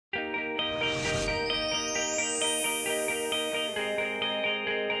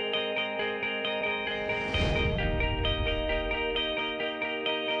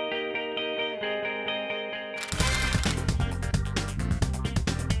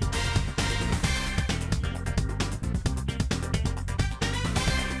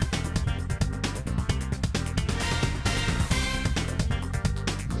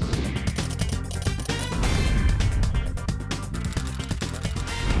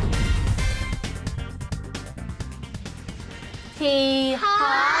He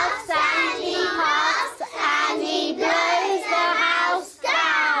huffs and he puffs and he blows the house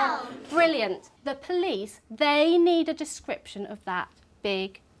down. Brilliant. The police, they need a description of that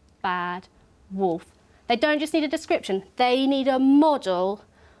big, bad wolf. They don't just need a description, they need a model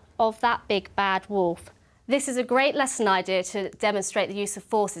of that big, bad wolf. This is a great lesson idea to demonstrate the use of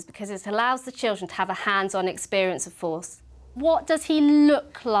forces because it allows the children to have a hands-on experience of force. What does he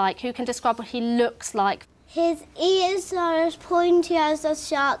look like? Who can describe what he looks like? His ears are as pointy as a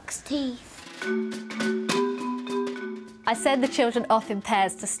shark's teeth. I send the children off in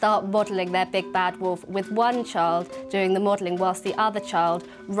pairs to start modelling their big bad wolf, with one child doing the modelling whilst the other child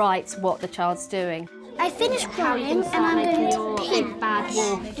writes what the child's doing. I finished drawing and I'm going to pinch. Bad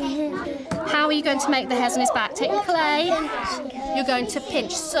wolf. How are you going to make the hairs on his back? Take clay. You're going to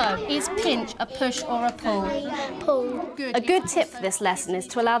pinch. So, is pinch a push or a pull? Pull. Good. A good tip for this lesson is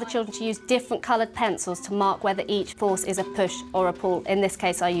to allow the children to use different coloured pencils to mark whether each force is a push or a pull. In this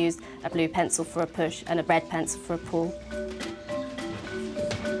case, I used a blue pencil for a push and a red pencil for a pull.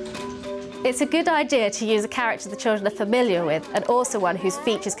 It's a good idea to use a character the children are familiar with and also one whose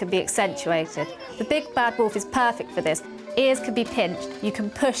features can be accentuated. The big bad wolf is perfect for this. Ears can be pinched, you can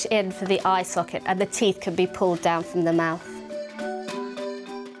push in for the eye socket and the teeth can be pulled down from the mouth.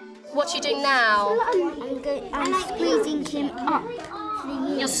 What are you doing now? I'm squeezing him up.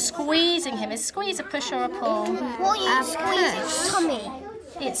 You're squeezing him. Is squeeze a push or a pull? What are you squeezing? His tummy.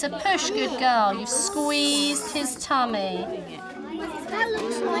 It's a push, good girl. You've squeezed his tummy. That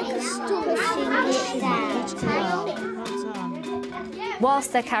looks like a stool.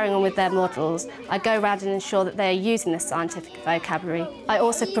 Whilst they're carrying on with their models, I go around and ensure that they are using the scientific vocabulary. I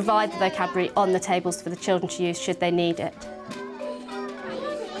also provide the vocabulary on the tables for the children to use should they need it.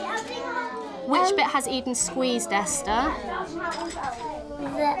 Which bit has Eden squeezed, Esther?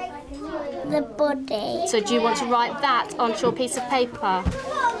 The body. So do you want to write that onto your piece of paper?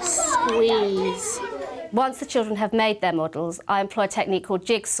 Squeeze. Once the children have made their models, I employ a technique called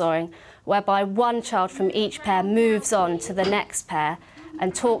jigsawing, whereby one child from each pair moves on to the next pair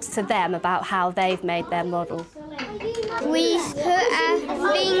and talks to them about how they've made their model. We put a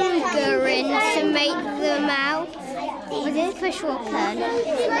finger in to make them out. Was it a push or a pull?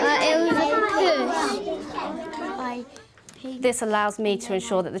 It was a push. This allows me to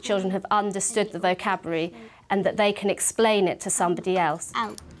ensure that the children have understood the vocabulary and that they can explain it to somebody else.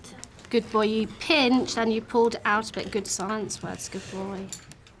 Out. Good boy, you pinched and you pulled it out a bit. Good science words, good boy.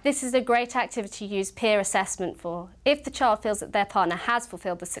 This is a great activity to use peer assessment for. If the child feels that their partner has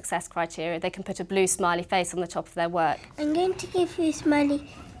fulfilled the success criteria, they can put a blue smiley face on the top of their work. I'm going to give you a smiley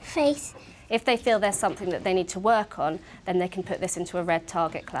face. If they feel there's something that they need to work on, then they can put this into a red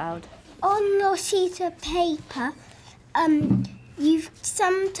target cloud. On your sheet of paper, you've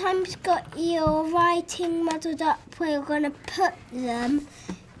sometimes got your writing muddled up where you're going to put them.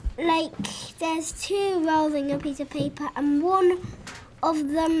 Like, there's two rolls on your piece of paper and one of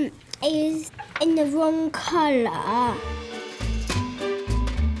them is in the wrong colour.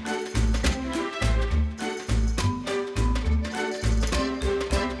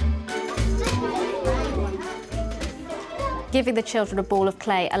 Giving the children a ball of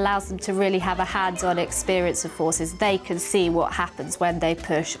clay allows them to really have a hands-on experience of forces. They can see what happens when they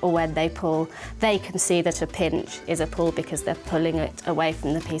push or when they pull. They can see that a pinch is a pull because they're pulling it away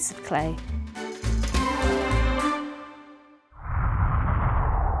from the piece of clay.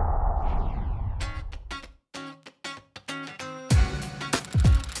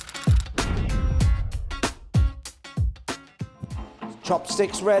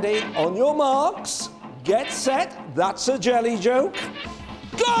 Chopsticks ready, on your marks. Get set, that's a jelly joke.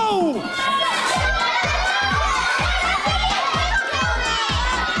 Go!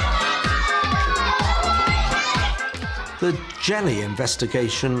 The jelly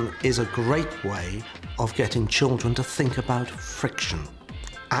investigation is a great way of getting children to think about friction.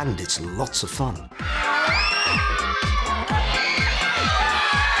 And it's lots of fun.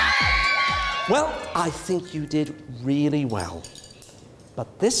 Well, I think you did really well.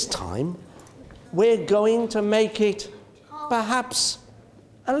 But this time, we're going to make it perhaps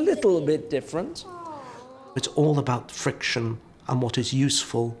a little bit different. It's all about friction and what is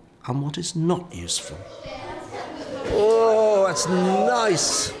useful and what is not useful. Oh, that's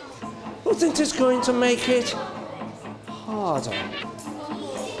nice. Wasn't it going to make it harder?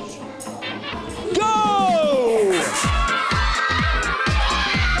 Go!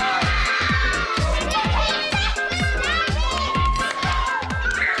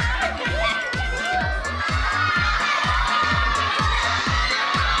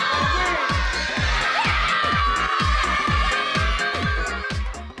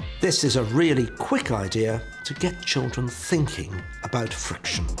 This is a really quick idea to to get children thinking about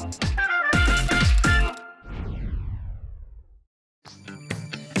friction.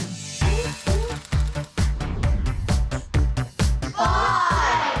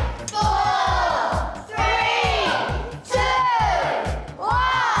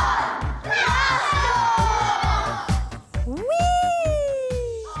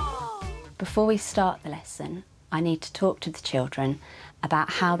 Before we start the lesson, I need to talk to the children about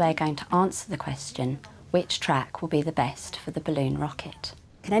how they're going to answer the question, which track will be the best for the balloon rocket.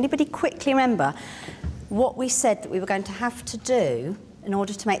 Can anybody quickly remember what we said that we were going to have to do in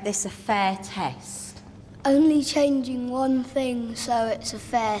order to make this a fair test? Only changing one thing so it's a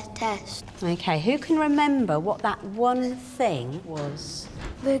fair test. OK, who can remember what that one thing was?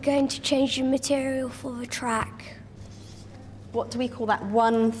 We're going to change the material for the track. What do we call that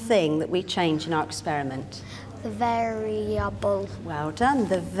one thing that we change in our experiment? The variable. Well done,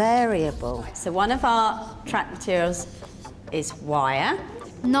 the variable. So one of our track materials is wire.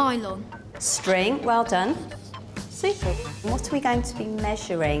 Nylon. String, well done. Super. What are we going to be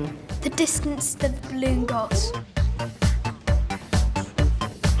measuring? The distance the balloon got.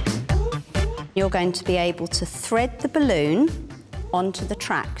 You're going to be able to thread the balloon onto the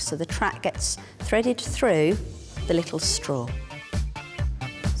track, so the track gets threaded through the little straw.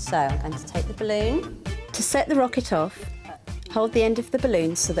 So I'm going to take the balloon. To set the rocket off, hold the end of the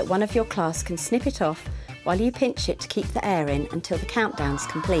balloon so that one of your class can snip it off while you pinch it to keep the air in until the countdown's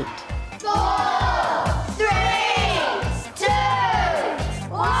complete. 4, 3, 2,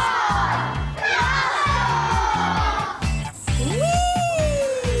 1,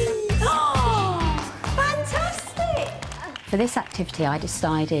 Fantastic! For this activity, I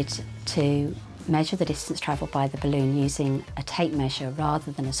decided to measure the distance travelled by the balloon using a tape measure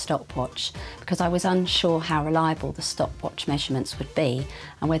rather than a stopwatch, because I was unsure how reliable the stopwatch measurements would be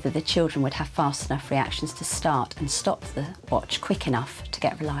and whether the children would have fast enough reactions to start and stop the watch quick enough to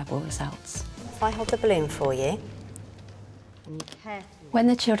get reliable results. If I hold the balloon for you. When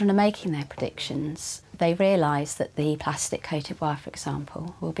the children are making their predictions, they realise that the plastic-coated wire, for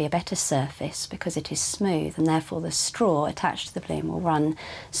example, will be a better surface because it is smooth, and therefore the straw attached to the balloon will run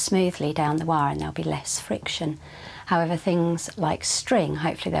smoothly down the wire and there'll be less friction. However, things like string,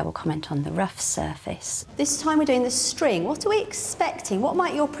 hopefully they will comment on the rough surface. This time we're doing the string. What are we expecting? What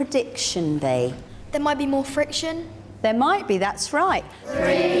might your prediction be? There might be more friction. There might be, that's right.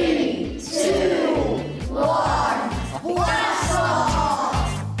 3, 2, 1.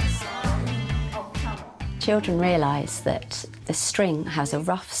 Children realise that the string has a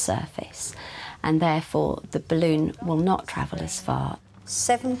rough surface and therefore the balloon will not travel as far.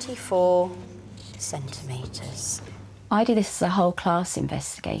 74 centimetres. I do this as a whole class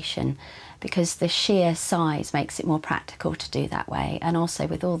investigation because the sheer size makes it more practical to do that way, and also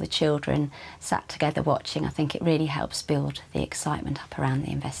with all the children sat together watching, I think it really helps build the excitement up around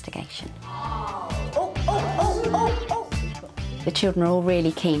the investigation. The children are all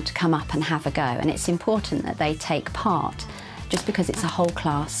really keen to come up and have a go, and it's important that they take part. Just because it's a whole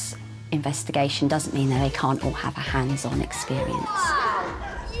class investigation doesn't mean that they can't all have a hands-on experience.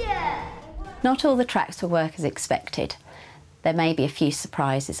 Not all the tracks will work as expected. There may be a few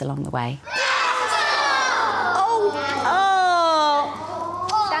surprises along the way.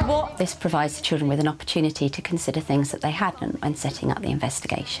 This provides the children with an opportunity to consider things that they hadn't when setting up the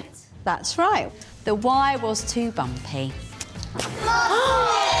investigation. That's right. The wire was too bumpy.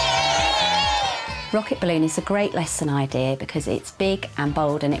 Rocket balloon is a great lesson idea because it's big and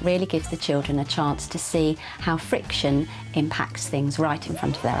bold, and it really gives the children a chance to see how friction impacts things right in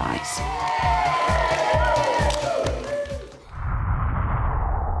front of their eyes.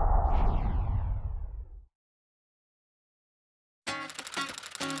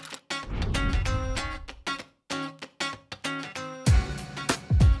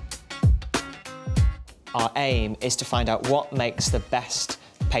 Our aim is to find out what makes the best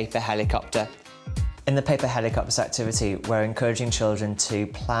paper helicopter. In the paper helicopters activity, we're encouraging children to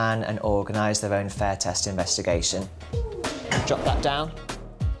plan and organise their own fair test investigation. Drop that down.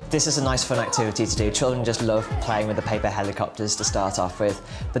 This is a nice fun activity to do. Children just love playing with the paper helicopters to start off with,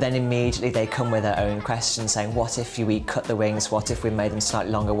 but then immediately they come with their own questions saying, what if we cut the wings? What if we made them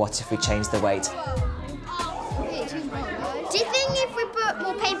slightly longer? What if we changed the weight? Do you think if we put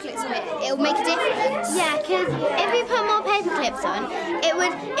more paper clips on it, it'll make a difference? Yeah, because if we put more paper clips on, it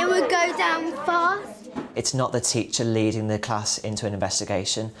would go down fast. It's not the teacher leading the class into an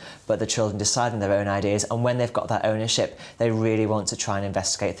investigation, but the children deciding their own ideas, and when they've got that ownership, they really want to try and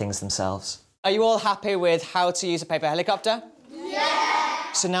investigate things themselves. Are you all happy with how to use a paper helicopter?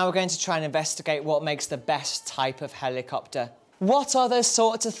 Yeah! So now we're going to try and investigate what makes the best type of helicopter. What are those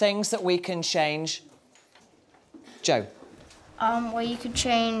sorts of things that we can change? Joe? Well, you could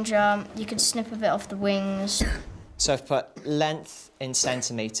change, you could snip a bit off the wings. So I've put length in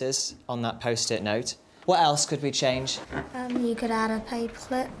centimetres on that post-it note. What else could we change? You could add a paper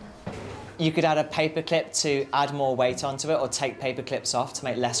clip. You could add a paper clip to add more weight onto it, or take paper clips off to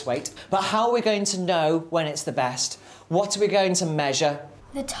make less weight. But how are we going to know when it's the best? What are we going to measure?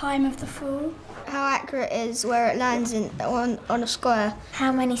 The time of the fall. How accurate is where it lands on a square?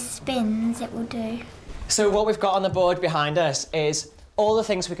 How many spins it will do. So what we've got on the board behind us is all the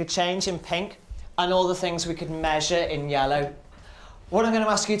things we could change in pink and all the things we could measure in yellow. What I'm going to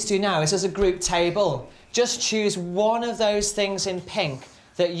ask you to do now is, as a group table, just choose one of those things in pink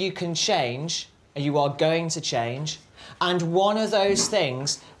that you can change, and you are going to change, and one of those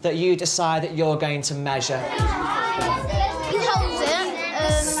things that you decide that you're going to measure.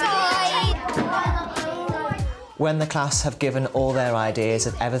 When the class have given all their ideas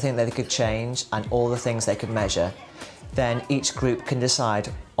of everything that they could change and all the things they could measure, then each group can decide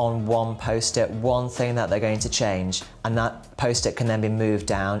on one post-it one thing that they're going to change, and that post-it can then be moved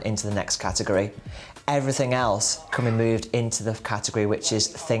down into the next category. Everything else can be moved into the category which is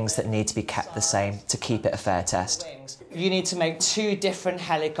things that need to be kept the same to keep it a fair test. You need to make 2 different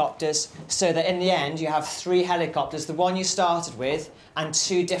helicopters so that in the end you have 3 helicopters, the one you started with and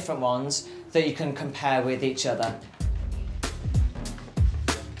 2 different ones that you can compare with each other.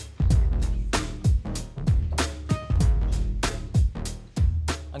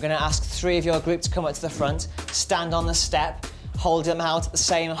 I'm going to ask 3 of your group to come up to the front, stand on the step, hold them out at the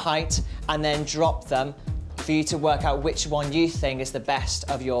same height, and then drop them for you to work out which one you think is the best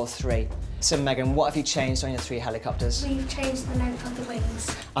of your 3. So, Megan, what have you changed on your 3 helicopters? We've changed the length of the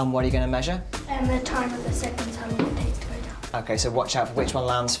wings. And what are you going to measure? And the time of the second time it takes to go down. OK, so watch out for which one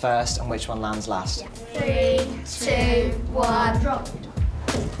lands first and which one lands last. Yeah. 3, 2, 1, drop.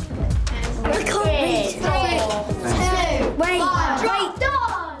 I can't read. 3, 2, 1,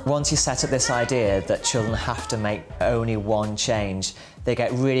 drop. Once you set up this idea that children have to make only one change, they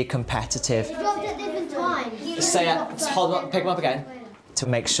get really competitive. Dropped at different times. Say that, hold them up, pick them up again. To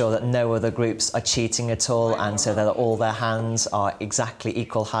make sure that no other groups are cheating at all, and so that all their hands are exactly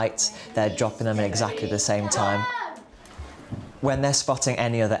equal heights, they're dropping them at exactly the same time. When they're spotting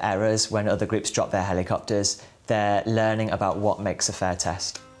any other errors, when other groups drop their helicopters, they're learning about what makes a fair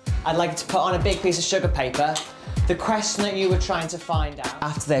test. I'd like to put on a big piece of sugar paper the question that you were trying to find out.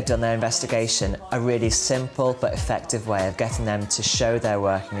 After they've done their investigation, a really simple but effective way of getting them to show their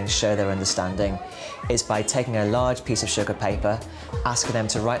working and show their understanding is by taking a large piece of sugar paper, asking them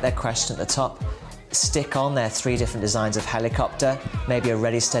to write their question at the top, stick on their 3 different designs of helicopter, maybe a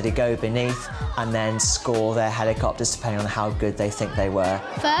ready, steady, go beneath, and then score their helicopters depending on how good they think they were.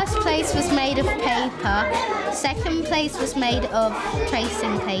 First place was made of paper, second place was made of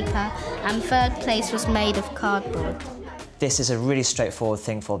tracing paper, and third place was made of cardboard. This is a really straightforward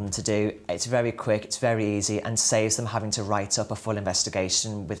thing for them to do. It's very quick, it's very easy, and saves them having to write up a full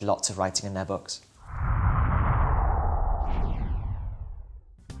investigation with lots of writing in their books.